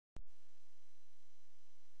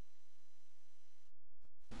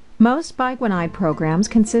Most Biguanide programs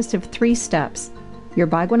consist of 3 steps. Your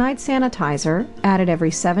Biguanide Sanitizer, added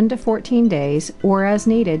every 7 to 14 days or as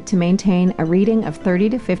needed to maintain a reading of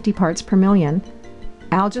 30 to 50 parts per million.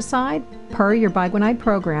 Algicide, per your Biguanide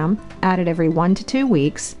program, added every 1 to 2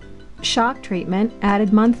 weeks. Shock treatment,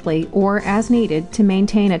 added monthly or as needed to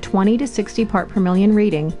maintain a 20 to 60 part per million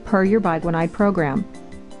reading per your Biguanide program.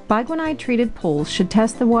 Biguanide treated pools should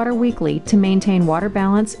test the water weekly to maintain water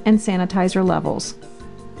balance and sanitizer levels.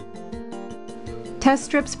 Test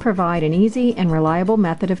strips provide an easy and reliable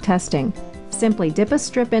method of testing. Simply dip a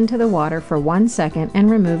strip into the water for 1 second and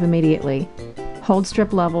remove immediately. Hold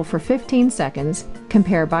strip level for 15 seconds.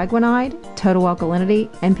 Compare Biguanide, total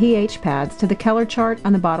alkalinity, and pH pads to the color chart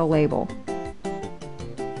on the bottle label.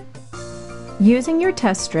 Using your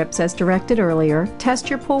test strips as directed earlier,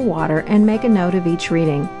 test your pool water and make a note of each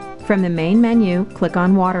reading. From the main menu, click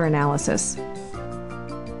on Water Analysis.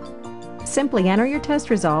 Simply enter your test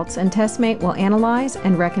results and TestMate will analyze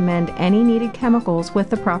and recommend any needed chemicals with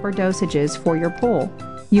the proper dosages for your pool.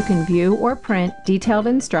 You can view or print detailed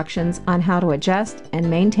instructions on how to adjust and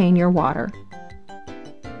maintain your water.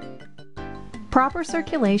 Proper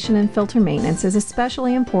circulation and filter maintenance is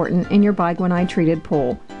especially important in your Biguanide treated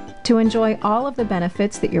pool. To enjoy all of the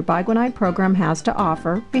benefits that your Biguanide program has to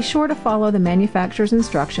offer, be sure to follow the manufacturer's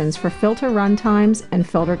instructions for filter run times and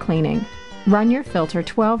filter cleaning. Run your filter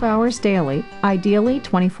 12 hours daily, ideally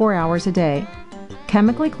 24 hours a day.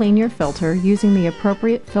 Chemically clean your filter using the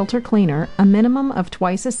appropriate filter cleaner a minimum of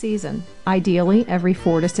twice a season, ideally every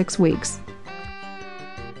 4 to 6 weeks.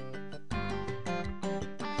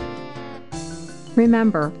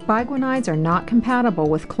 Remember, Biguanides are not compatible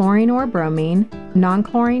with chlorine or bromine,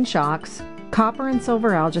 non-chlorine shocks, copper and silver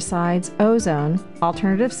algicides, ozone,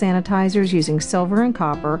 alternative sanitizers using silver and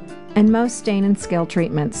copper, and most stain and scale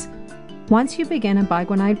treatments. Once you begin a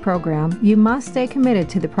Biguanide program, you must stay committed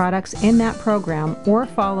to the products in that program or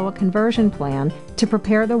follow a conversion plan to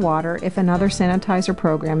prepare the water if another sanitizer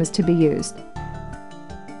program is to be used.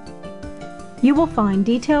 You will find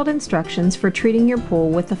detailed instructions for treating your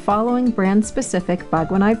pool with the following brand-specific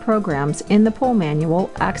Biguanide programs in the pool manual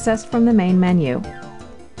accessed from the main menu.